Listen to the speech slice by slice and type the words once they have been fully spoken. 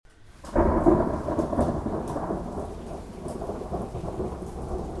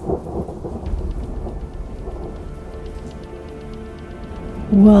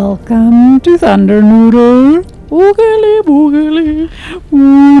Welcome to Thunder Noodle. Woogly woogly,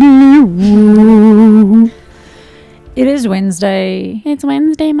 woogly woo. It is Wednesday. It's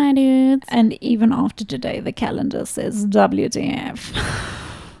Wednesday, my dudes. And even after today, the calendar says WTF.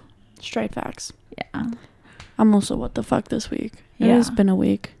 Straight facts. Yeah. I'm also what the fuck this week. It Yeah. has been a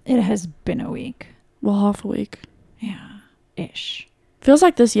week. It has been a week. Well, half a week. Yeah. Ish. Feels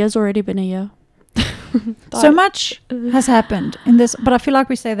like this year's already been a year. So much has happened in this, but I feel like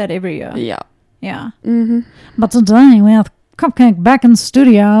we say that every year. Yeah. Yeah. Mm-hmm. But today we have Cupcake back in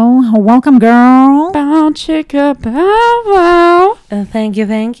studio. Welcome, girl. Bow chicka bow wow. Thank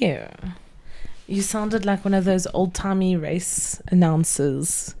you. You sounded like one of those old-timey race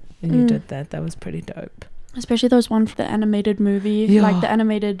announcers when you did that. That was pretty dope. Especially those one for the animated movie. Yeah. Like the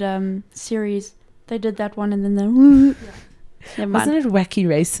animated series. They did that one and then the... Never mind. Wasn't it Wacky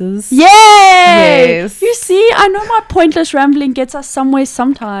Races? Yay! Yes. You see, I know my pointless rambling gets us somewhere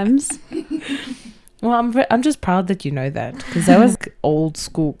sometimes. Well, I'm just proud that you know that, because that was old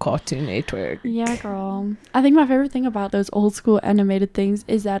school Cartoon Network. Yeah, girl. I think my favorite thing about those old school animated things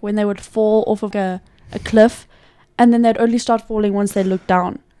is that when they would fall off of a cliff, and then they'd only start falling once they looked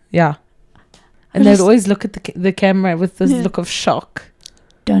down. Yeah. And they'd always look at the camera with this look of shock.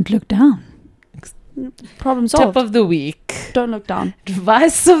 Don't look down. Problem solved. Tip of the week. Don't look down.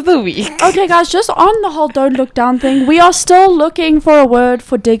 Advice of the week. Okay, guys, just on the whole don't look down thing, we are still looking for a word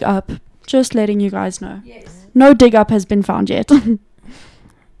for dig up. Just letting you guys know. Yes. No dig up has been found yet.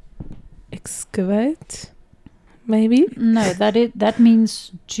 Excavate? Maybe? No, that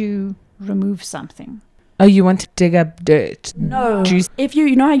means to remove something. Oh, you want to dig up dirt? No. Juice. If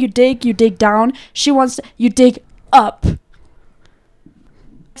you know how you dig down. She wants you dig up.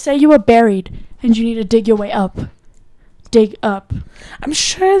 Say you were buried and you need to dig your way up. Dig up. I'm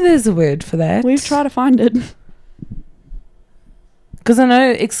sure there's a word for that. We've tried to find it. Because I know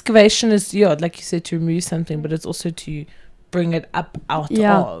excavation is, like you said, to remove something, but it's also to bring it up out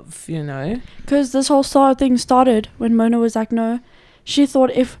of, Because this whole thing started when Mona was like, no. She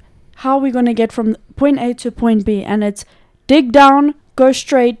thought, how are we going to get from point A to point B? And it's dig down, go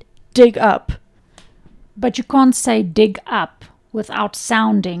straight, dig up. But you can't say dig up without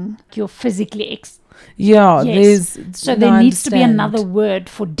sounding you're physically Yes. So there needs to be another word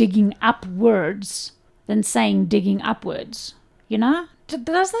for digging upwards than saying digging upwards. You know?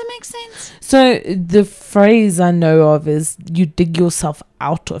 Does that make sense? So the phrase I know of is you dig yourself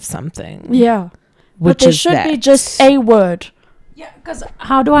out of something. Yeah. Which but there is should that. be just a word. Yeah, because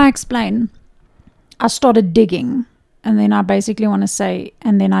how do I explain? I started digging, and then I basically want to say,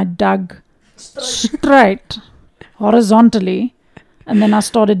 and then I dug straight, horizontally, and then I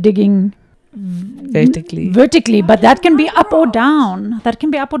started digging vertically, but that can be up or down. That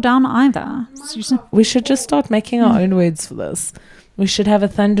can be up or down either. We should just start making our own words for this. We should have a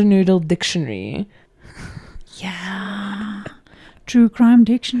Thunder Noodle dictionary. Yeah. True crime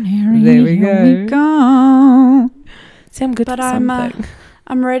dictionary. There we Here go. we go. See, I'm good But for something.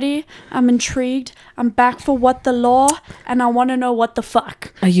 I'm ready. I'm intrigued. I'm back for what the law, and I want to know what the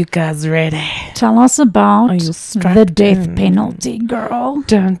fuck. Are you guys ready? Tell us about Are you the strapped death in? penalty, girl.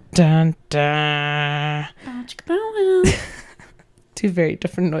 Dun, dun, dun. Bow, chicka, bow, wow. Two very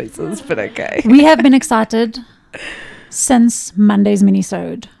different noises, but okay. We have been excited since Monday's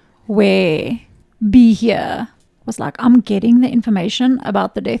minisode, where B here was like, I'm getting the information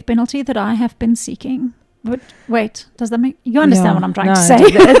about the death penalty that I have been seeking. But wait, does that make you understand what I'm trying to say?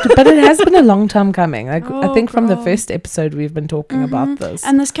 But it has been a long time coming. I think from the girl. first episode we've been talking about this.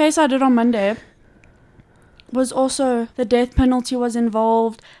 And this case I did on Monday was also the death penalty was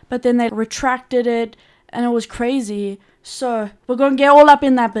involved, but then they retracted it, and it was crazy. So we're going to get all up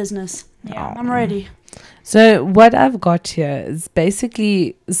in that business. Yeah. I'm ready. So what I've got here is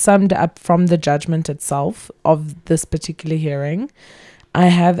basically summed up from the judgment itself of this particular hearing. I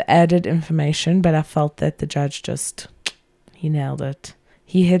have added information, but I felt that the judge he nailed it.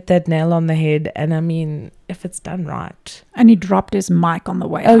 He hit that nail on the head, and I mean, if it's done right. And he dropped his mic on the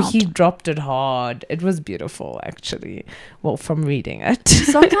way Oh, out. he dropped it hard. It was beautiful, actually. Well, from reading it.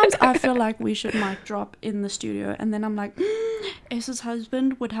 Sometimes I feel like we should mic drop in the studio, and then I'm like, S's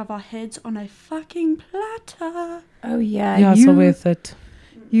husband would have our heads on a fucking platter. Oh, yeah. Yeah, so worth it.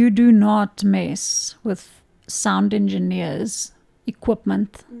 You do not mess with sound engineers'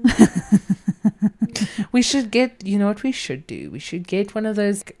 equipment. We should get, you know what we should do? We should get one of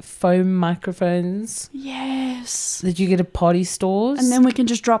those foam microphones Yes. that you get at party stores. And then we can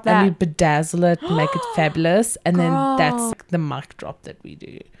just drop and we that. bedazzle it, make it fabulous. And then Girl. that's the mic drop that we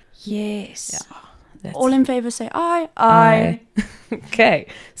do. Yes. Yeah. That's All in favor say aye. Aye. Okay,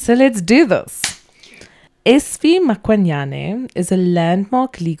 so let's do this. SV Makwanyane is a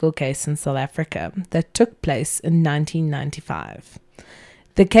landmark legal case in South Africa that took place in 1995.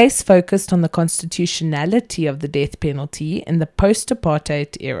 The case focused on the constitutionality of the death penalty in the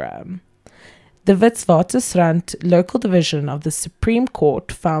post-apartheid era. The Witwatersrand local division of the Supreme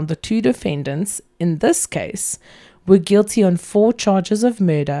Court found the two defendants, in this case, were guilty on 4 charges of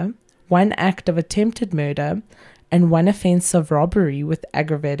murder, 1 act of attempted murder, and 1 offence of robbery with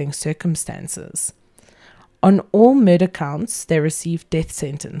aggravating circumstances. On all murder counts, they received death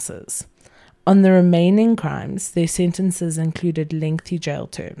sentences. On the remaining crimes, their sentences included lengthy jail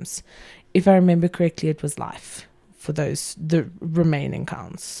terms. If I remember correctly, it was life for the remaining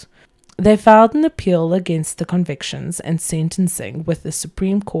counts. They filed an appeal against the convictions and sentencing with the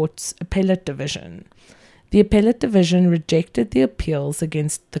Supreme Court's Appellate Division. The Appellate Division rejected the appeals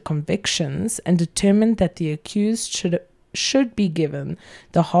against the convictions and determined that the accused should be given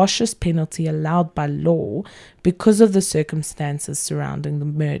the harshest penalty allowed by law because of the circumstances surrounding the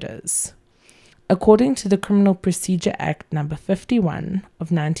murders. According to the Criminal Procedure Act No. 51 of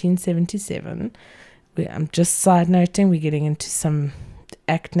 1977, I'm just side noting, we're getting into some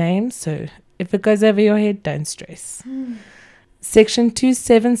act names, so if it goes over your head, don't stress. Section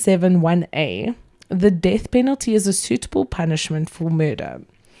 2771A, the death penalty is a suitable punishment for murder.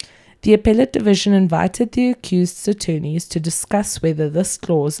 The Appellate Division invited the accused's attorneys to discuss whether this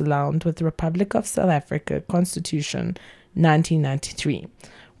clause aligned with the Republic of South Africa Constitution 1993,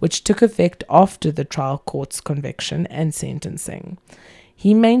 which took effect after the trial court's conviction and sentencing.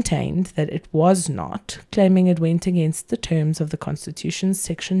 He maintained that it was not, claiming it went against the terms of the Constitution's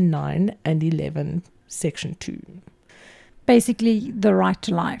Section 9 and 11, Section 2. Basically, the right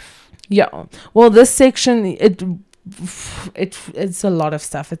to life. Yeah. Well, this section, it's a lot of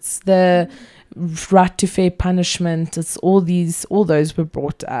stuff. It's the right to fair punishment. It's all those were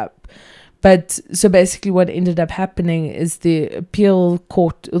brought up. But so basically what ended up happening is the appellate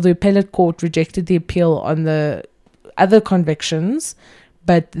court rejected the appeal on the other convictions,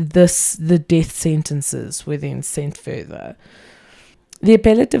 but the death sentences were then sent further. The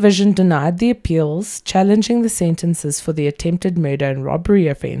Appellate Division denied the appeals, challenging the sentences for the attempted murder and robbery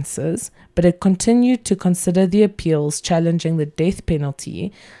offences, but it continued to consider the appeals challenging the death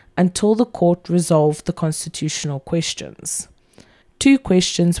penalty until the court resolved the constitutional questions. 2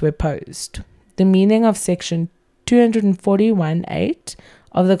 questions were posed: the meaning of Section 241(8)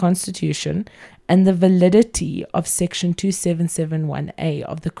 of the Constitution and the validity of Section 2771A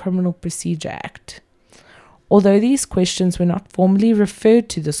of the Criminal Procedure Act. Although these questions were not formally referred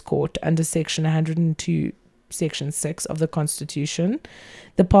to this court under Section 102, Section 6 of the Constitution,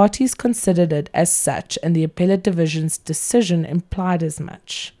 the parties considered it as such, and the Appellate Division's decision implied as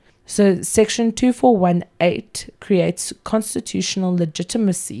much. So Section 2418 creates constitutional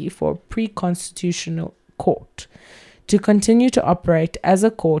legitimacy for a pre-constitutional court to continue to operate as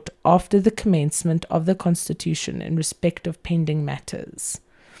a court after the commencement of the Constitution in respect of pending matters.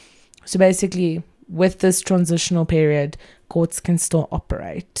 So basically, with this transitional period, courts can still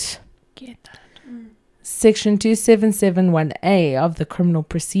operate. Get that. Section 2771A of the Criminal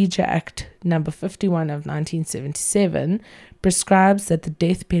Procedure Act No. 51 of 1977 prescribes that the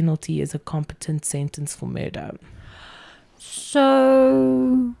death penalty is a competent sentence for murder.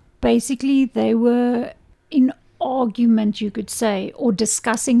 So basically they were in argument, you could say, or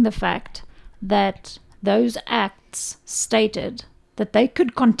discussing the fact that those acts stated that they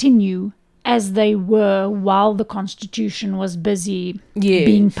could continue as they were while the Constitution was busy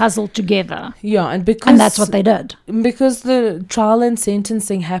being puzzled together. Yeah, and that's what they did. Because the trial and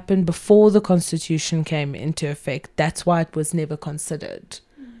sentencing happened before the Constitution came into effect, that's why it was never considered.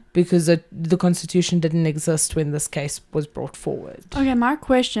 Because the Constitution didn't exist when this case was brought forward. Okay, my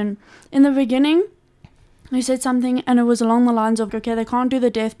question. In the beginning, you said something and it was along the lines of, okay, they can't do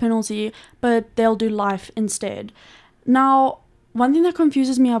the death penalty, but they'll do life instead. Now, one thing that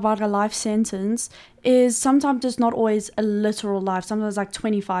confuses me about a life sentence is sometimes it's not always a literal life, sometimes like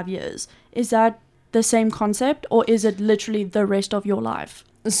 25 years. Is that the same concept, or is it literally the rest of your life?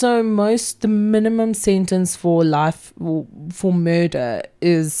 So the minimum sentence for life, for murder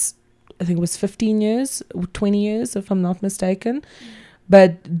is, I think it was 15 years, or 20 years if I'm not mistaken.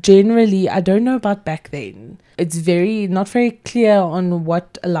 But generally, I don't know about back then. It's not very clear on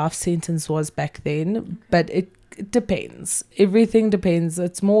what a life sentence was back then, but it depends. Everything depends.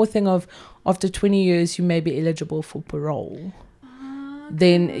 It's more a thing of after 20 years, you may be eligible for parole.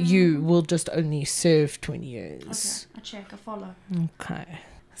 Then you will just only serve 20 years. Okay, I check, I follow. Okay.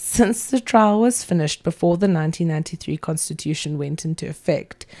 Since the trial was finished before the 1993 Constitution went into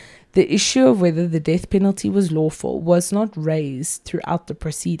effect, The issue of whether the death penalty was lawful was not raised throughout the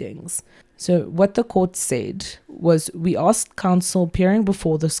proceedings. So what the court said was, we asked counsel appearing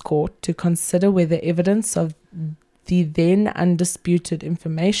before this court to consider whether evidence of the then undisputed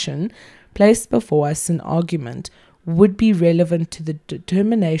information placed before us in argument would be relevant to the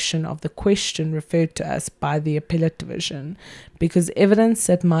determination of the question referred to us by the appellate division, because evidence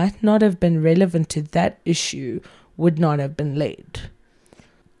that might not have been relevant to that issue would not have been laid.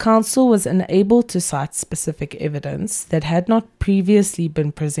 Counsel was unable to cite specific evidence that had not previously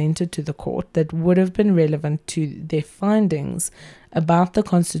been presented to the court that would have been relevant to their findings about the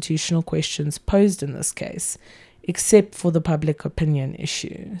constitutional questions posed in this case, except for the public opinion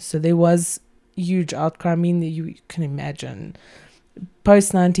issue. So there was huge outcry. I mean, you can imagine.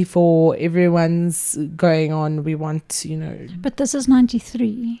 Post 94, everyone's going on, we want, But this is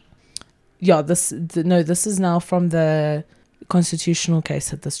 93. Yeah, this is now from the constitutional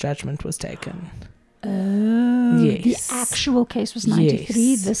case that this judgment was taken. Oh, yes. The actual case was 93.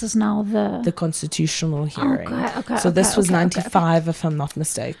 Yes. This is now the constitutional hearing. Okay. So this was 95, if I'm not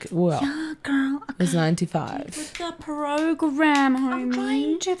mistaken. Well, yeah, girl. it was 95. With the program, homie. I'm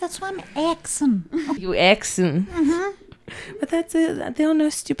trying to. That's why I'm axing. You axing. Mm-hmm. But that's it. There are no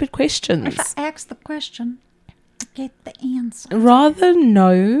stupid questions. If I ask the question, I get the answer. Rather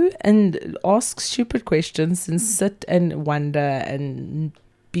know and ask stupid questions than sit and wonder and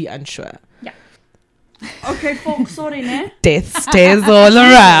be unsure. Yeah. Okay, folks, sorry, ne? Death stares all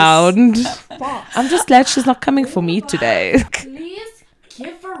around. I'm just glad she's not coming for me today. Please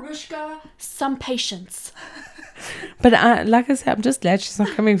give Verushka some patience. But like I said, I'm just glad she's not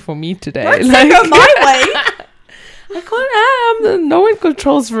coming for me today. Don't take her my way. I can't. No one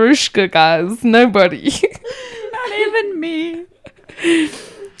controls Verushka, guys. Nobody. Not even me.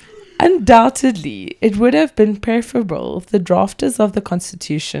 Undoubtedly, it would have been preferable if the drafters of the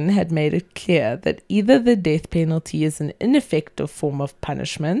Constitution had made it clear that either the death penalty is an ineffective form of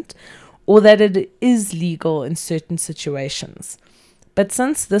punishment or that it is legal in certain situations. But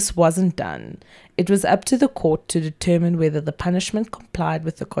since this wasn't done, it was up to the court to determine whether the punishment complied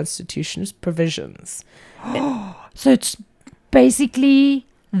with the Constitution's provisions. So it's basically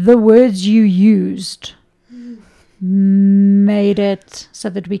the words you used made it so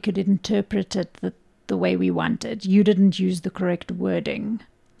that we could interpret it the way we wanted. You didn't use the correct wording.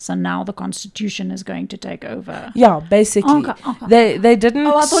 So now the Constitution is going to take over. Yeah, basically. Okay. They didn't...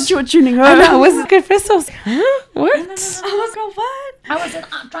 Oh, I thought you were tuning her. I know, I was okay, first I was huh? What? I was like, what? I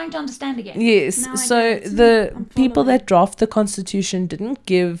was trying to understand again. Yes, Now I so get it. the I'm people following. that draft the Constitution didn't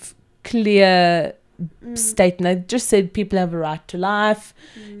give clear statement. They just said people have a right to life.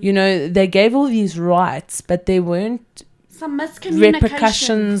 They gave all these rights, but there weren't Some miscommunication.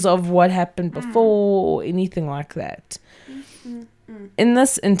 repercussions of what happened before or anything like that. In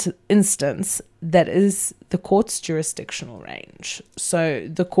this instance, that is the court's jurisdictional range. So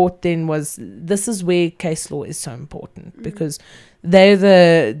the court then this is where case law is so important, because they're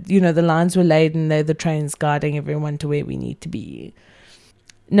the lines were laid and they're the trains guiding everyone to where we need to be.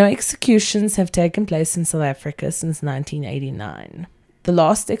 No executions have taken place in South Africa since 1989. The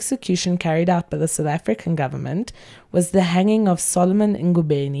last execution carried out by the South African government was the hanging of Solomon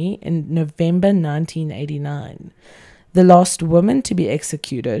Ngubeni in November 1989. The last woman to be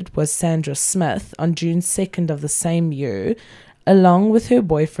executed was Sandra Smith on June 2nd of the same year, along with her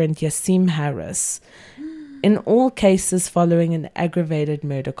boyfriend Yassim Harris, in all cases following an aggravated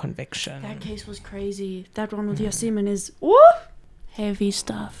murder conviction. That case was crazy. That one with Yasemin is heavy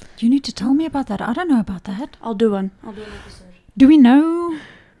stuff. You need to tell me about that. I don't know about that. I'll do an episode. Do we know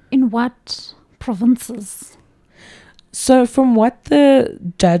in what provinces? So from what the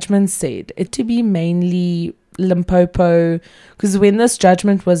judgment said, it to be mainly Limpopo, because when this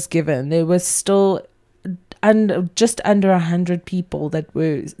judgment was given, there was still just under 100 people that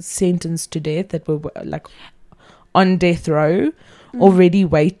were sentenced to death, that were like on death row, already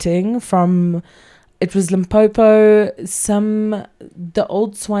waiting from... It was Limpopo, the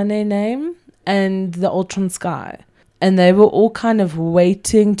old Swane name, and the old Transkei. And they were all kind of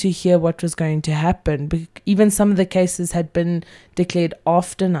waiting to hear what was going to happen. Even some of the cases had been declared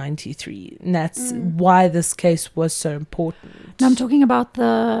after 93. And that's why this case was so important. No, I'm talking about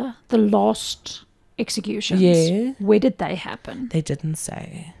the last executions. Yeah. Where did they happen? They didn't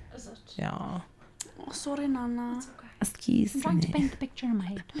say. Is it? Yeah. Oh, sorry, Nana. It's okay. Excuse I'm trying to me. paint the picture in my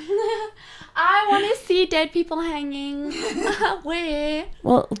head. I want to see dead people hanging. Where?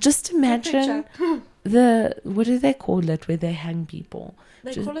 Well, just imagine what do they call it where they hang people?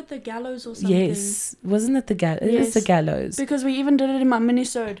 They Just- call it the gallows or something. Yes. Wasn't it the gallows? It is the Yes. gallows. Because we even did it in my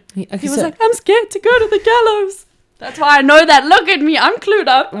mini-sode. Okay, He was so like, I'm scared to go to the gallows. That's why I know that. Look at me. I'm clued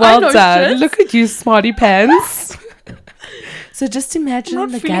up. I Well know done. shit. Look at you, smarty pants. So just imagine I'm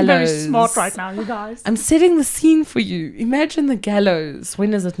not the feeling gallows. very smart right now, you guys. I'm setting the scene for you. Imagine the gallows.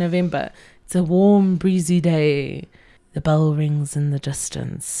 When is it? November. It's a warm, breezy day. The bell rings in the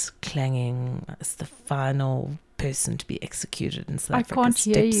distance, clanging as the final person to be executed in South I Africa can't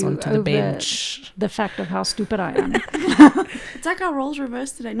hear steps you onto the over bench. the fact of how stupid I am. It's like our roles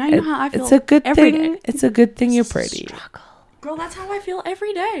reversed today. Now you know how I feel. It's a good every thing. day. It's a good thing you're pretty. Girl, that's how I feel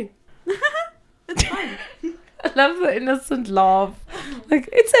every day. It's fine. I love the innocent laugh. Like,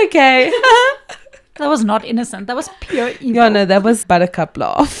 it's okay. That was not innocent. That was pure evil. Yeah, no, that was buttercup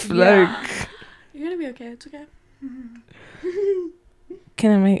laugh. Yeah. Like, You're gonna be okay. It's okay.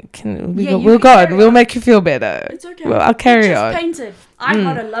 we'll go on. We'll make you feel better. It's okay. Well, I'll carry Picture's on. painted. I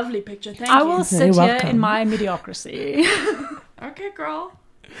got a lovely picture. Thank I you. will sit You're here welcome. in my mediocrity. Okay, girl.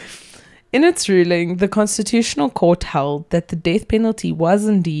 In its ruling, the Constitutional Court held that the death penalty was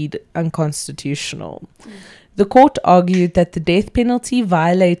indeed unconstitutional. The court argued that the death penalty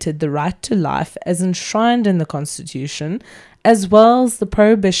violated the right to life as enshrined in the Constitution, as well as the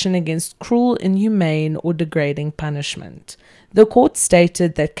prohibition against cruel, inhumane, or degrading punishment. The court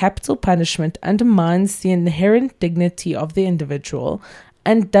stated that capital punishment undermines the inherent dignity of the individual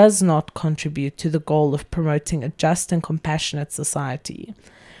and does not contribute to the goal of promoting a just and compassionate society.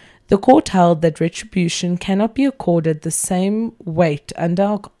 The court held that retribution cannot be accorded the same weight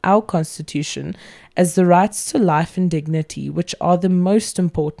under our Constitution as the rights to life and dignity, which are the most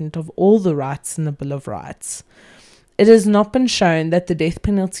important of all the rights in the Bill of Rights. It has not been shown that the death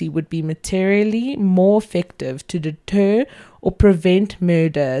penalty would be materially more effective to deter or prevent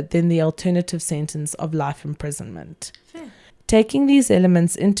murder than the alternative sentence of life imprisonment. Fair. Taking these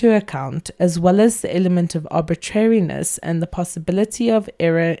elements into account, as well as the element of arbitrariness and the possibility of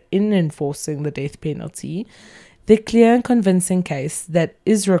error in enforcing the death penalty, the clear and convincing case that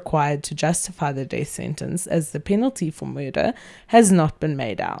is required to justify the death sentence as the penalty for murder has not been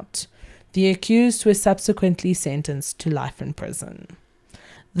made out. The accused were subsequently sentenced to life in prison.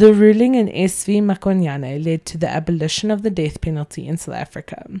 The ruling in S.V. Makonyane led to the abolition of the death penalty in South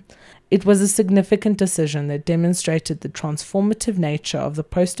Africa. It was a significant decision that demonstrated the transformative nature of the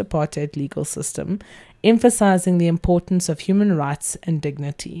post-apartheid legal system, emphasizing the importance of human rights and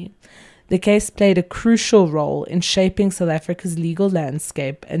dignity. The case played a crucial role in shaping South Africa's legal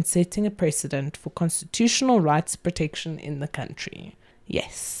landscape and setting a precedent for constitutional rights protection in the country.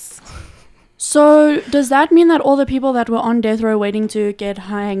 Yes. So, does that mean that all the people that were on death row waiting to get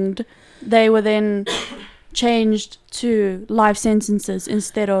hanged, they were then changed to life sentences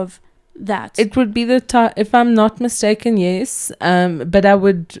instead of that? It would be if I'm not mistaken, yes. But I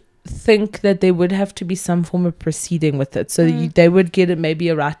would think that there would have to be some form of proceeding with it. So they would get maybe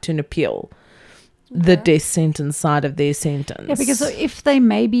a right to an appeal, the death sentence side of their sentence. Yeah, because if they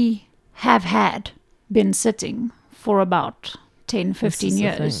maybe have had been sitting for about 10, 15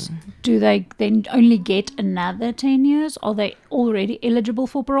 years, do they then only get another 10 years? Are they already eligible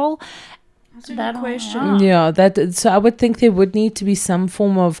for parole? That's a good question. So I would think there would need to be some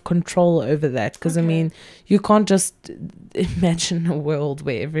form of control over that, because I mean, you can't just imagine a world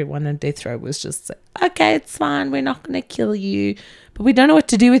where everyone on death row was just like, okay, it's fine, we're not going to kill you, but we don't know what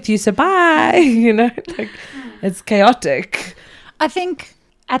to do with you, so bye. Like, it's chaotic. I think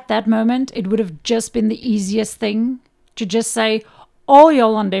at that moment it would have just been the easiest thing to just say, all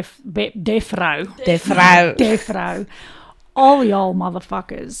y'all on death row, all y'all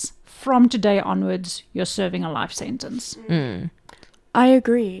motherfuckers, from today onwards, you're serving a life sentence. I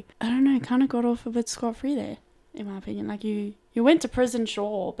agree. I don't know, kind of got off a bit scot-free there, in my opinion. Like, you went to prison,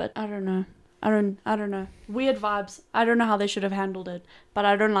 sure, but I don't know. I don't know. Weird vibes. I don't know how they should have handled it, but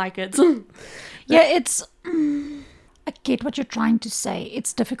I don't like it. Yeah, it's... I get what you're trying to say.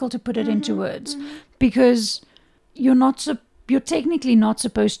 It's difficult to put it into words because you're technically not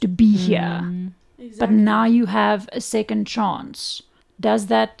supposed to be here. Exactly. But now you have a second chance. Does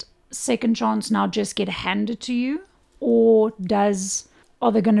that second chance now just get handed to you, or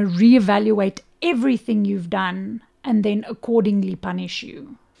are they going to reevaluate everything you've done and then accordingly punish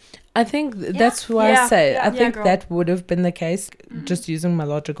you? I think that's why I say I think girl. that would have been the case. Just using my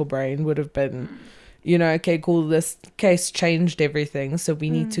logical brain would have been, okay, cool, this case changed everything, so we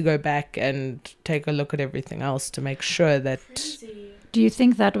need to go back and take a look at everything else to make sure that... Do you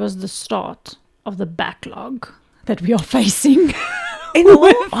think that was the start of the backlog that we are facing? In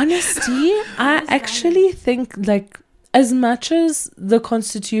all honesty, I actually think, like, as much as the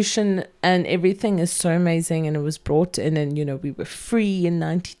Constitution and everything is so amazing and it was brought in and, we were free in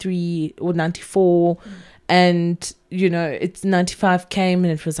 93 or 94 and it's 95 came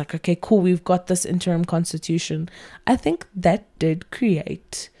and it was like, okay, cool, we've got this interim constitution. I think that did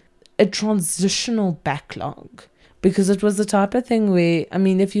create a transitional backlog, because it was the type of thing where, I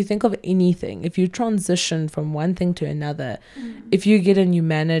mean, if you think of anything, if you transition from one thing to another, if you get a new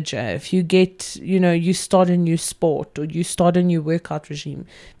manager, if you get, you start a new sport or you start a new workout regime,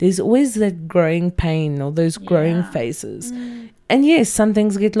 there's always that growing pain or those growing phases. And yes, some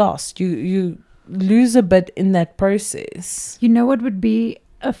things get lost. You lose a bit in that process. You know what would be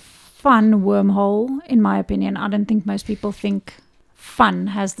a fun wormhole, in my opinion? I don't think most people think fun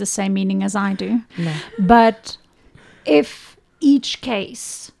has the same meaning as I do. No. But if each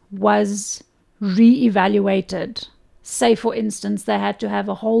case was re-evaluated, say for instance they had to have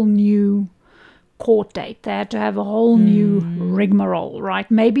a whole new court date, they had to have a whole new rigmarole, right?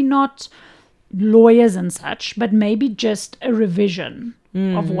 Maybe not lawyers and such, but maybe just a revision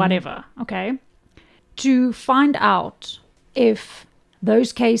of whatever, okay? To find out if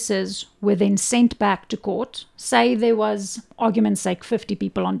those cases were then sent back to court. Say there was, argument's sake, 50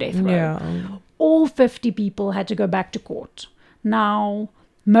 people on death row. Yeah. All 50 people had to go back to court. Now,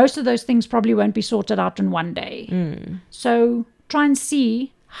 most of those things probably won't be sorted out in one day. So try and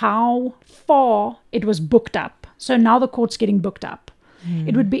see how far it was booked up. So now the court's getting booked up.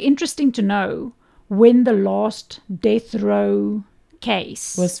 It would be interesting to know when the last death row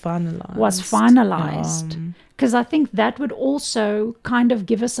case was finalized. Because I think that would also kind of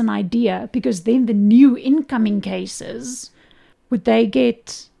give us an idea, because then the new incoming cases, would they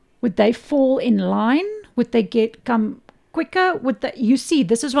fall in line? Would they come quicker? You see,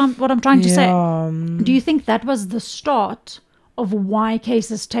 this is what I'm trying to say. Do you think that was the start of why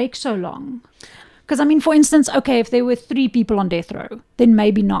cases take so long? Because, I mean, for instance, okay, if there were 3 people on death row, then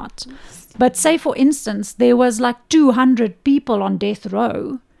maybe not. But say, for instance, there was like 200 people on death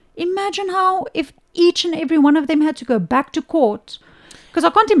row. Imagine how if each and every one of them had to go back to court. Because I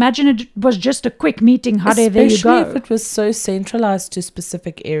can't imagine it was just a quick meeting. There you go. Especially if it was so centralized to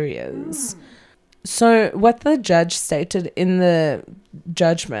specific areas. So what the judge stated in the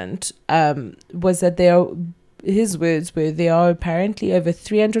judgment was that his words were, there are apparently over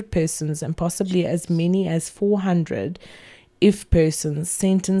 300 persons and possibly as many as 400 if persons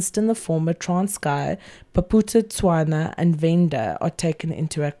sentenced in the former Transkei, Paputa, Tswana and Venda are taken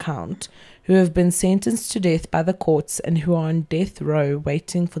into account, who have been sentenced to death by the courts and who are on death row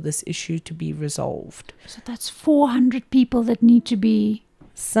waiting for this issue to be resolved. So that's 400 people that need to be...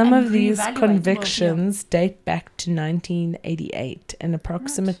 Some of these convictions date back to 1988, and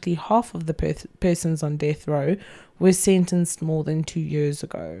approximately half of the persons on death row were sentenced more than 2 years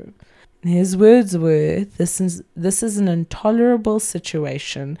ago. His words were, this is an intolerable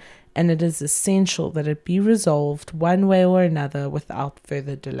situation, and it is essential that it be resolved one way or another without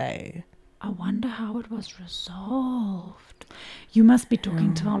further delay. I wonder how it was resolved. You must be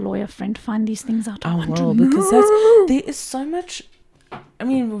talking to our lawyer friend to find these things out. I will, because there is so much... I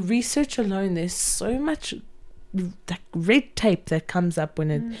mean, research alone, there's so much like red tape that comes up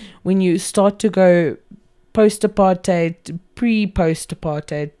when you start to go post-apartheid,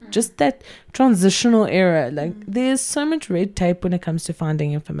 pre-post-apartheid, just that transitional era. Like, there's so much red tape when it comes to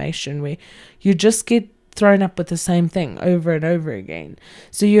finding information, where you just get thrown up with the same thing over and over again.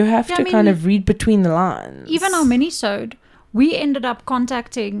 So you have to kind of read between the lines. Even our mini-sode, we ended up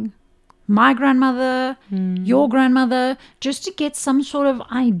contacting my grandmother, your grandmother, just to get some sort of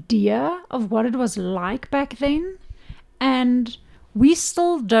idea of what it was like back then. And we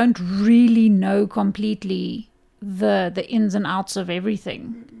still don't really know completely the ins and outs of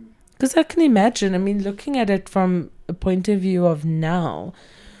everything. Because I can imagine, I mean, looking at it from a point of view of now,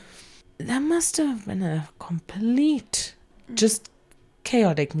 that must have been a complete, just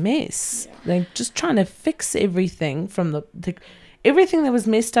chaotic mess. Yeah. Like, just trying to fix everything from everything that was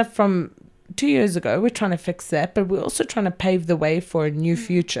messed up from 2 years ago. We're trying to fix that, but we're also trying to pave the way for a new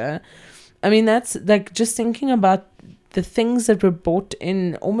future. I mean, that's like just thinking about the things that were brought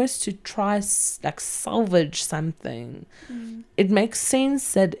in almost to try like salvage something. It makes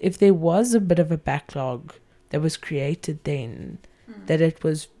sense that if there was a bit of a backlog that was created then, that it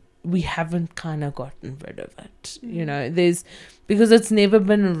was, we haven't kind of gotten rid of it. You know, because it's never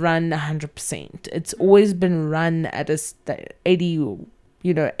been run 100%. It's always been run at a 80%.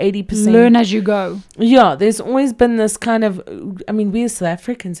 Learn as you go. Yeah, there's always been this kind of, I mean, we as South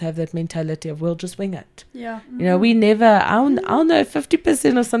Africans have that mentality of, we'll just wing it. Yeah. You know, we never, I'll know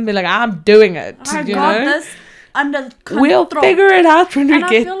 50% or something, like, I'm doing it. I got this under control. We'll figure it out when we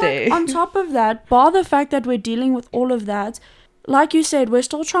get there. Like, on top of that, bar the fact that we're dealing with all of that, like you said, we're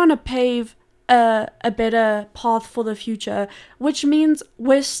still trying to pave a better path for the future, which means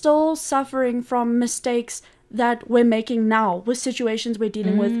we're still suffering from mistakes that we're making now with situations we're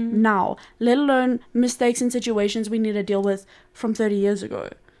dealing with now, let alone mistakes in situations we need to deal with from 30 years ago.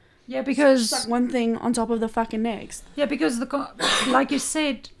 Yeah, because It's like one thing on top of the fucking next. Yeah, because like you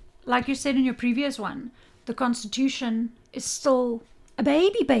said in your previous one, the Constitution is still a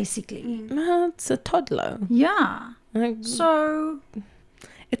baby, basically. No, it's a toddler. Yeah. Like, So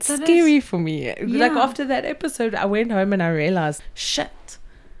it's that scary for me. Like, Yeah. after that episode, I went home and I realized, shit,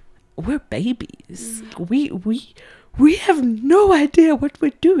 we're babies. We have no idea what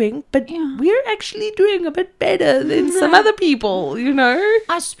we're doing, but Yeah. we're actually doing a bit better than some other people, you know?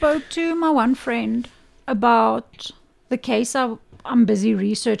 I spoke to my one friend about the case I'm busy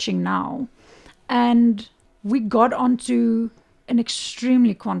researching now, and we got onto an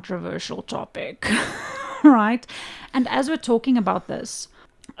extremely controversial topic, right? And as we're talking about this,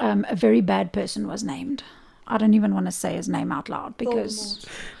 a very bad person was named. I don't even want to say his name out loud because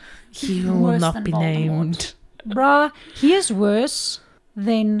He will Worse not than be Voldemort. named. bruh, he is worse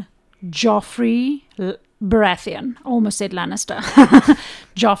than Joffrey Baratheon. I almost said Lannister.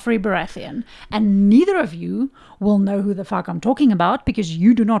 Joffrey Baratheon. And neither of you will know who the fuck I'm talking about because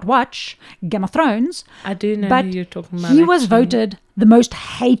you do not watch Game of Thrones. I do know But who you're talking about. He was actually. voted the most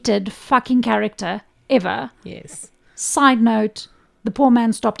hated fucking character ever. Yes. Side note, the poor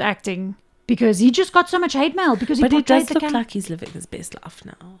man stopped acting because he just got so much hate mail because he But he portrayed does the look like he's living his best life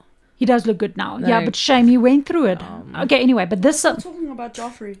now. He does look good now. Yeah, No. but shame he went through it. Okay, anyway, but this We're talking about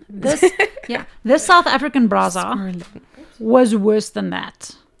Joffrey. this South African Brazza Squirreling. was worse than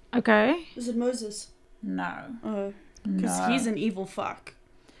that. Okay? Is it Moses? No. Oh, because he's an evil fuck.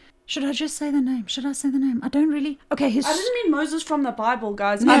 Should I just say the name? Should I say the name? I don't really. Okay, his. I didn't mean Moses from the Bible,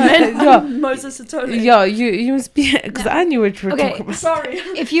 guys. No, I meant yeah. Moses Atone. Yeah, you must be, because I knew what you were Okay. talking about. Sorry.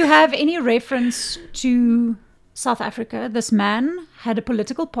 If you have any reference to South Africa, this man had a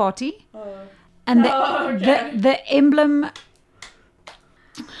political party, and the emblem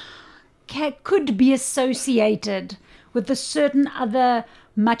could be associated with a certain other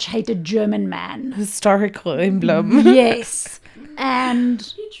much hated German man. Historical emblem. Yes.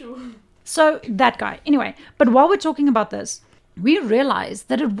 And so that guy. Anyway, but while we're talking about this, we realized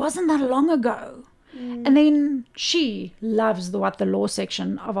that it wasn't that long ago. And then she loves the What the Law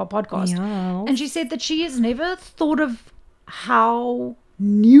section of our podcast. Yeah. And she said that she has never thought of how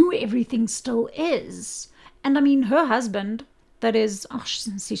new everything still is. And I mean, her husband, that is,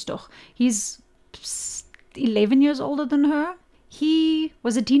 he's 11 years older than her. He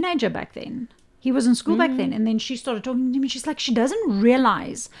was a teenager back then. He was in school back then. And then she started talking to me. She's like, she doesn't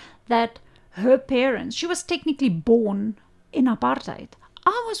realize that her parents, she was technically born in apartheid.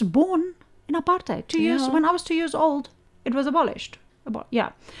 I was born in apartheid. 2 years, when I was 2 years old, it was abolished.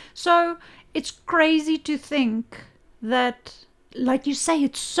 So it's crazy to think that, like you say,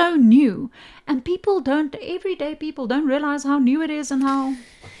 it's so new. And everyday people don't realize how new it is and how...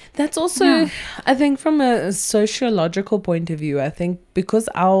 That's also, I think, from a sociological point of view, I think because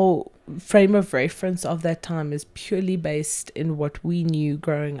our frame of reference of that time is purely based in what we knew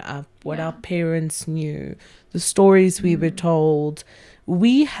growing up, what our parents knew, the stories we were told,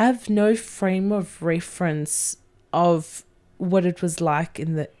 we have no frame of reference of what it was like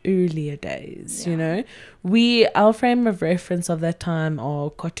in the earlier days, you know. Our frame of reference of that time are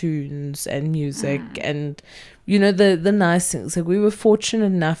cartoons and music and, you know, the nice things. Like, we were fortunate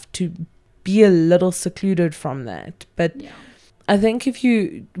enough to be a little secluded from that. But I think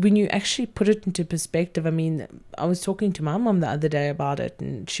when you actually put it into perspective, I mean, I was talking to my mom the other day about it,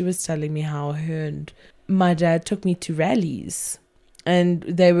 and she was telling me how her and my dad took me to rallies. And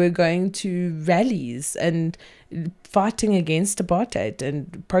they were going to rallies and fighting against apartheid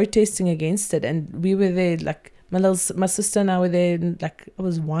and protesting against it. And we were there, like, my sister and I were there, and, like, I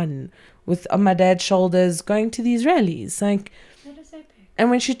was one, on my dad's shoulders, going to these rallies. Like,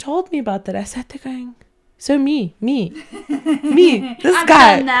 and when she told me about that, I sat there going, so me, this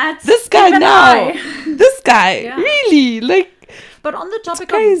guy now, this guy, really, like. But on the topic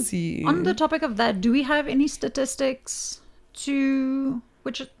crazy. On the topic of that, do we have any statistics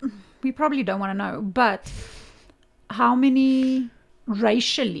which we probably don't want to know, but how many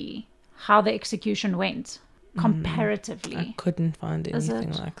racially, how the execution went comparatively? I couldn't find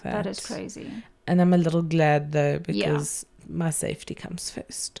anything like that. That is crazy. And I'm a little glad though, because my safety comes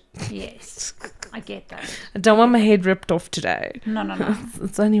first. Yes, I get that. I don't want my head ripped off today. No.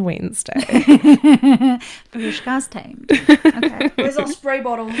 It's only Wednesday. Barushka's tamed. Okay. Where's our spray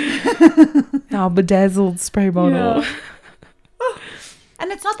bottle? Our bedazzled spray bottle. Yeah.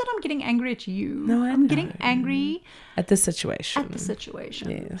 And it's not that I'm getting angry at you. No, I'm getting angry at the situation.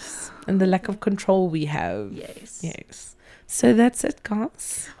 Yes. And the lack of control we have. Yes. Yes. So that's it,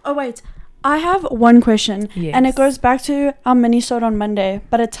 guys. Oh, wait. I have one question, Yes. and it goes back to our mini-sode on Monday,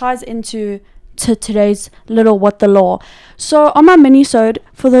 but it ties into today's little what the law. So on my mini-sode,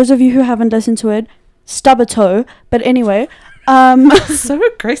 for those of you who haven't listened to it, stub a toe. But anyway, So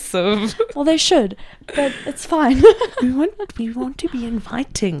aggressive. well, they should, but it's fine. We want to be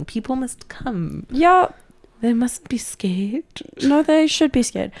inviting. People must come. Yeah, They mustn't be scared. no, they should be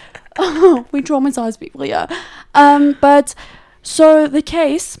scared. We traumatize people, yeah. But so the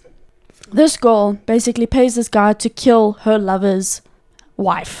case, this girl basically pays this guy to kill her lover's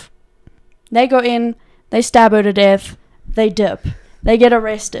wife. They go in, they stab her to death, they dip, they get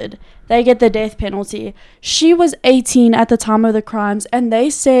arrested, they get the death penalty. She was 18 at the time of the crimes, and they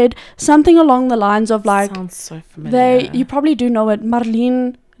said something along the lines of like, Sounds so familiar. you probably do know it,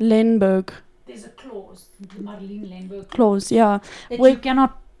 Marlene Lenberg There's a clause, the Marlene Landberg clause, yeah. that Wait. you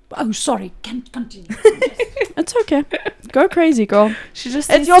cannot. Oh, sorry. Can continue. It's okay. Go crazy, girl. She just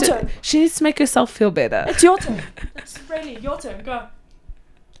It's needs your to, turn. She needs to make herself feel better. It's your turn. It's really your turn. Go.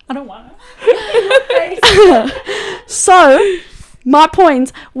 I don't want to. So, my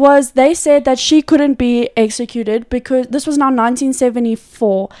point was they said that she couldn't be executed because this was now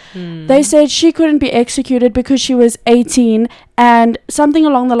 1974. They said she couldn't be executed because she was 18 and something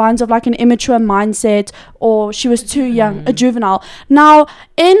along the lines of like an immature mindset, or she was too young, a juvenile. Now,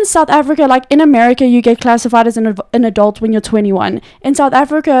 in South Africa, like in America, you get classified as an adult when you're 21. In South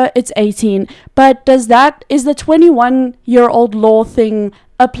Africa, it's 18. But is the 21-year-old law thing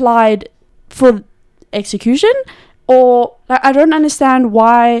applied for execution? Or like, I don't understand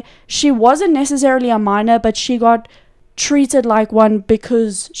why she wasn't necessarily a minor, but she got treated like one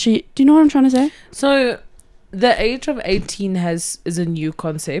because she. Do you know what I'm trying to say? So, the age of 18 is a new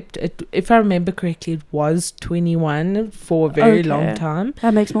concept. If I remember correctly, it was 21 for a very long time.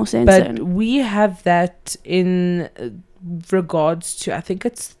 That makes more sense. But then. we have that in regards to, I think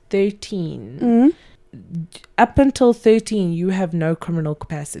it's 13. Up until 13, you have no criminal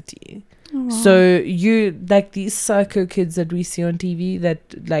capacity. Oh, wow. So you, like these psycho kids that we see on TV,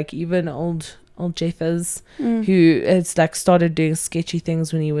 that like even old Jeffers, who has like started doing sketchy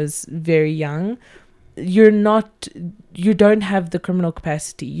things when he was very young, you don't have the criminal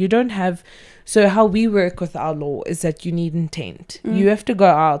capacity. You don't have. So how we work with our law is that you need intent. You have to go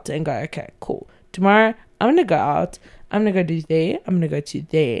out and go, okay, cool. Tomorrow I'm going to go out. I'm going to go do there. I'm going to go to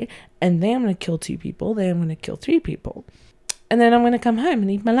there. And then I'm going to kill 2 people. Then I'm going to kill 3 people. And then I'm going to come home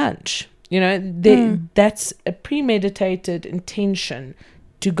and eat my lunch. You know, that's a premeditated intention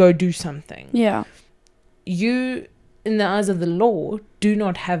to go do something. Yeah. You, in the eyes of the law, do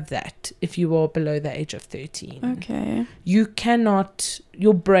not have that if you are below the age of 13. Okay. You cannot,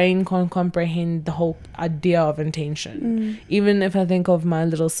 your brain can't comprehend the whole idea of intention. Even if I think of my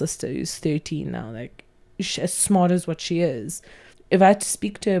little sister who's 13 now, like, as smart as what she is, if I had to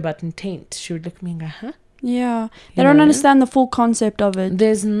speak to her about intent, she would look at me and go, huh? Yeah. They don't understand the full concept of it.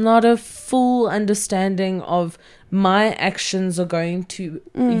 There's not a full understanding of my actions are going to,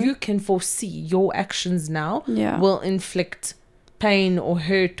 you can foresee your actions now will inflict pain or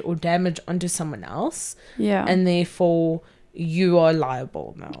hurt or damage onto someone else. Yeah. And therefore you are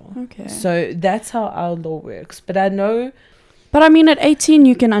liable now. Okay. So that's how our law works. But I know. But I mean, at 18,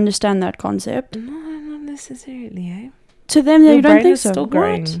 you can understand that concept. No, not necessarily, eh? To them, Your you don't brain think is so. still What?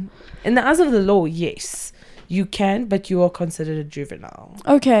 growing. In the eyes of the law, yes. You can, but you are considered a juvenile.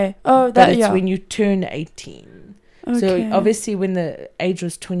 Okay. Oh, But that, it's yeah. when you turn 18. Okay. So obviously when the age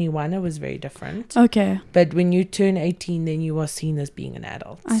was 21, it was very different. Okay. But when you turn 18, then you are seen as being an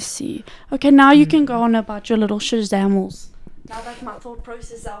adult. I see. Okay, now you can go on about your little shizzamels. Now that my thought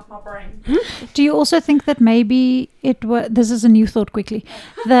process out my brain. Do you also think that maybe it was, this is a new thought quickly,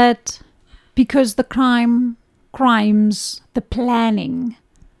 that because the crimes, the planning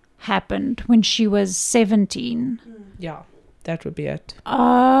happened when she was 17? Yeah, that would be it.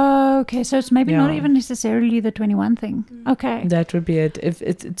 Oh, okay. So it's maybe not Yeah. even necessarily the 21 thing. Okay. That would be it. If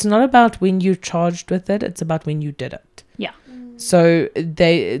it's not about when you're charged with it, it's about when you did it. Yeah. So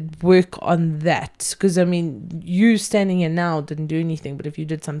they work on that. Because, I mean, you standing here now didn't do anything. But if you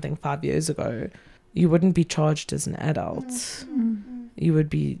did something 5 years ago, you wouldn't be charged as an adult. You would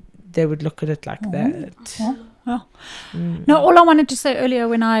be, they would look at it like that. Oh. No, all I wanted to say earlier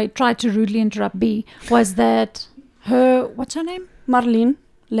when I tried to rudely interrupt B was that what's her name? Marlene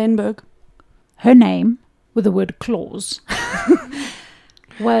Lenberg. Her name, with the word clause,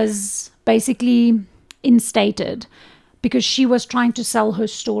 was basically instated because she was trying to sell her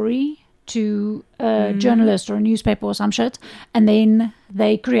story to a journalist or a newspaper or some shit. And then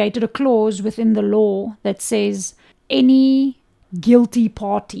they created a clause within the law that says any guilty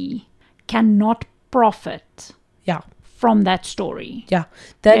party cannot profit from that story. Yeah,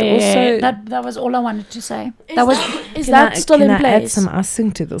 That was all I wanted to say. Is that still in Can I add place? some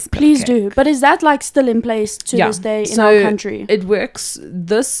icing to this? Please cupcake? do. But is that like still in place to this day in So our country? It works.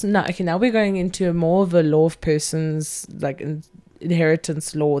 Now we're going into more of a law of persons, like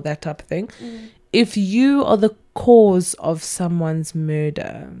inheritance law, that type of thing. If you are the cause of someone's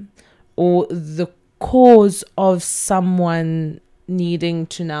murder, or the cause of someone needing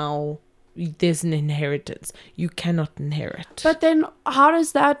to now, there's an inheritance, you cannot inherit. But then how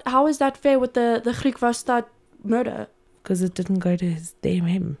is that fair with the Griekvastad murder? Because it didn't go to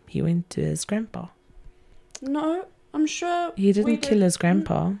him. He went to his grandpa. No, I'm sure He didn't kill his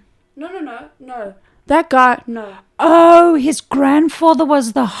grandpa. No. That guy, no. Oh, his grandfather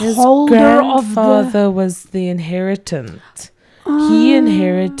was the His holder of the... grandfather was the inheritant. He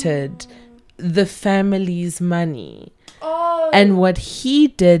inherited the family's money. Oh. And what he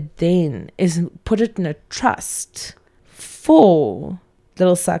did then is put it in a trust for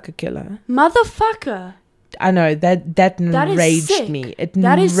little psycho killer. Motherfucker. I know, that That is enraged sick. me. It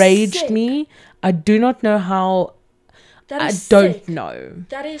That is enraged sick. me. I do not know how. That I is don't sick. know.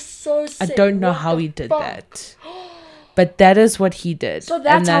 That is so I sick. don't know What how the he did fuck? that. But that is what he did. So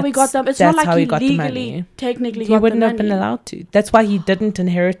that's how he got them. It's not that's like how he got the legally, money. technically He got wouldn't the have been money. allowed to. That's why he didn't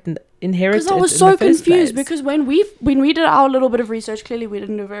inherit Because I it was in so the first confused place. because when we did our little bit of research, clearly we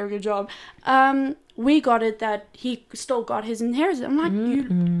didn't do a very good job. We got it that he still got his inheritance. I'm like,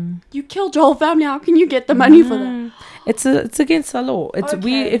 you killed your whole family. How can you get the money for that? It's against the law.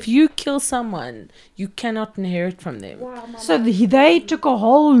 Okay. If you kill someone, you cannot inherit from them. Wow, So they took a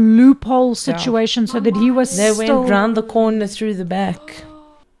whole loophole situation so that he was They still... went round the corner through the back.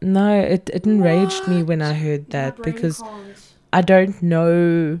 No, it enraged me when I heard that because I don't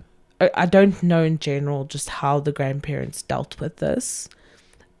know. I don't know in general just how the grandparents dealt with this,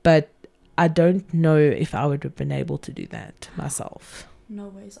 but I don't know if I would have been able to do that myself. No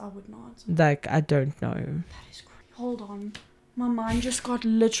ways, I would not. Like, I don't know. That is crazy. Hold on. My mind just got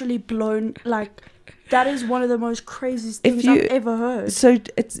literally blown. Like, that is one of the most craziest things I've ever heard. So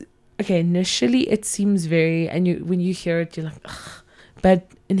it's okay. Initially, it seems very, and when you hear it, you're like, ugh. But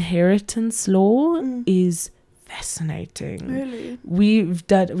inheritance law is fascinating. Really? We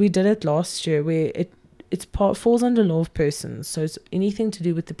did it last year where it falls under law of persons, so it's anything to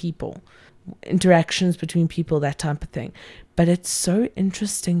do with the people, interactions between people, that type of thing. But it's so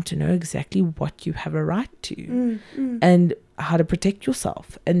interesting to know exactly what you have a right to and how to protect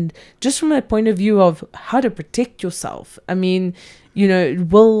yourself. And just from a point of view of how to protect yourself, I mean,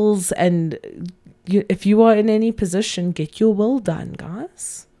 wills, and if you are in any position, get your will done,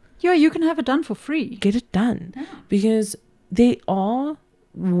 guys. Yeah, you can have it done for free. Get it done. Yeah. Because there are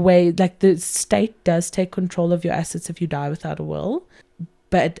ways, like the state does take control of your assets if you die without a will.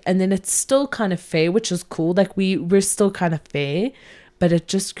 And then it's still kind of fair, which is cool. Like we're still kind of fair, but it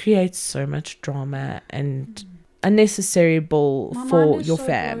just creates so much drama and unnecessary bull for your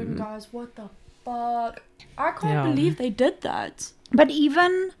fam. Blown, guys, what the fuck? I can't believe they did that. But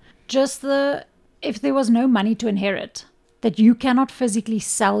even just if there was no money to inherit, that you cannot physically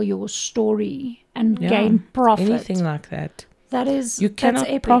sell your story and gain profit. Anything like that. That is, you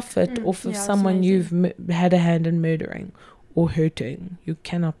cannot profit off of someone you've had a hand in murdering or hurting. You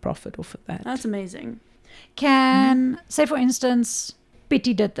cannot profit off of that. That's amazing. Say for instance,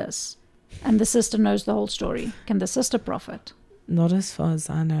 Pitty did this and the sister knows the whole story. Can the sister profit? Not as far as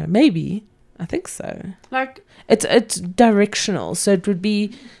I know. Maybe. I think so. Like, it's directional. So it would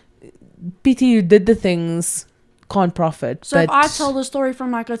be Pitty who did the things can't profit. So if I tell the story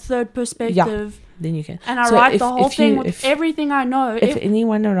from like a third perspective, then you can. And I write the whole thing with everything I know. If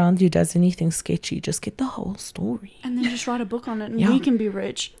anyone around you does anything sketchy, just get the whole story. And then just write a book on it and we can be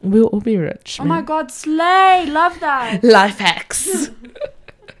rich. We'll all be rich. Oh my God, slay! Love that. Life hacks.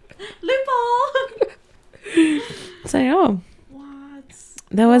 Loophole! So yeah. What?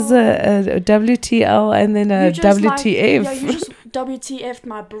 That was a WTL and then a WTF. You just WTF'd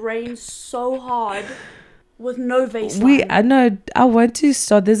my brain so hard. With no baseline. I know. I want to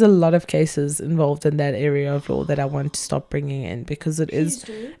start. There's a lot of cases involved in that area of law that I want to start bringing in because it's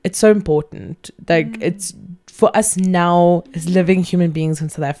so important. Like it's for us now as living human beings in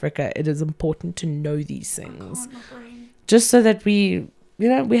South Africa. It is important to know these things, just so that we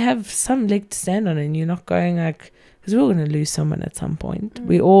have some leg to stand on, and you're not going like, because we're all going to lose someone at some point.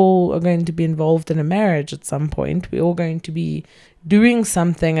 We all are going to be involved in a marriage at some point. We're all going to be doing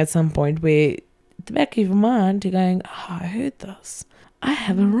something at some point where. At the back of your mind, you're going, I heard this. I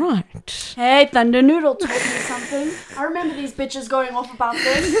have a right. Hey, Thunder Noodle told me something. I remember these bitches going off about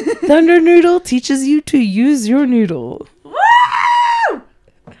this. Thunder Noodle teaches you to use your noodle. Woo!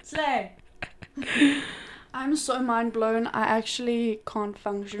 Slay. I'm so mind blown. I actually can't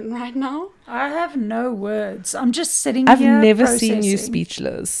function right now. I have no words. I'm just sitting I've here never seen you processing.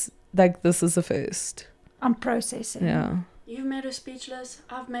 speechless. Like, this is the first. I'm processing. Yeah. You've made her speechless.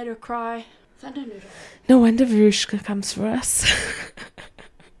 I've made her cry. Thunder noodle. No wonder Verushka comes for us.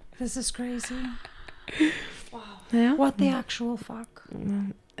 This is crazy. Wow. Yeah. What the actual fuck?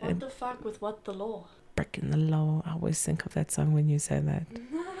 What the fuck with what the law? Breaking the law. I always think of that song when you say that.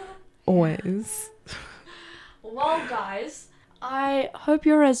 Always. Well, guys, I hope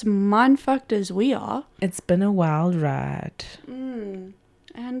you're as mind-fucked as we are. It's been a wild ride.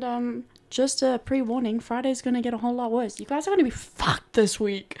 And just a pre-warning, Friday's gonna get a whole lot worse. You guys are gonna be fucked this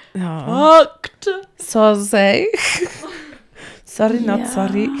week. Oh. Fucked. So say. Sorry, not Yeah.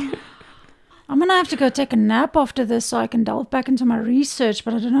 sorry. I'm gonna have to go take a nap after this so I can delve back into my research,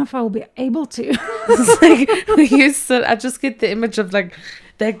 but I don't know if I will be able to. It's like when you sit, I just get the image of like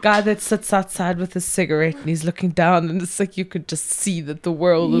that guy that sits outside with a cigarette and he's looking down, and it's like you could just see that the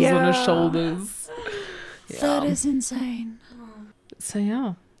world is on his Yeah. shoulders. That is insane. So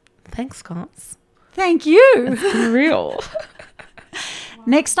yeah, thanks, guys. Thank you. It's been real.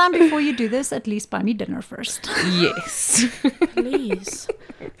 Next time before you do this, at least buy me dinner first. Yes. Please.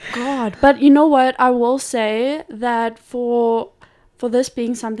 God. But you know what? I will say that for this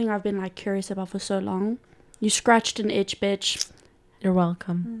being something I've been like curious about for so long, you scratched an itch, bitch. You're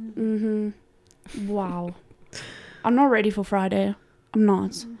welcome. Wow. I'm not ready for Friday. I'm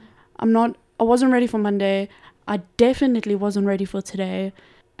not. I wasn't ready for Monday. I definitely wasn't ready for today.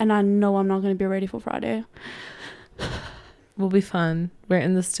 And I know I'm not going to be ready for Friday. We'll be fun. We're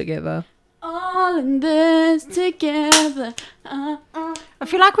in this together. All in this together. I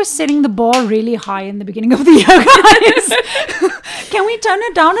feel like we're setting the bar really high in the beginning of the year, guys. Can we tone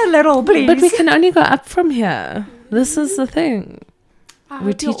it down a little, please? But we can only go up from here. This is the thing. I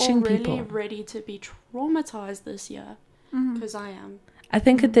We're hope you're teaching all really people. ready to be traumatized this year. Because I am. I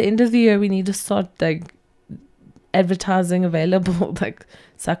think at the end of the year we need to start like advertising available like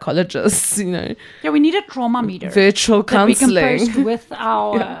psychologists, you know, Yeah, we need a trauma meter virtual that we can counseling. post with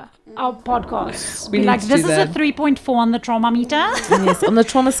our podcasts. We Be need like, to this do is that. a 3.4 on the trauma meter. Yes, on the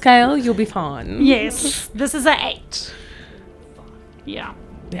trauma scale you'll be fine. Yes, this is a 8. Yeah.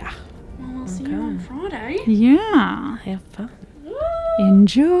 Yeah. Well, I'll see you on Friday. Yeah. Have fun.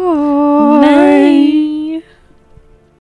 Enjoy. Bye.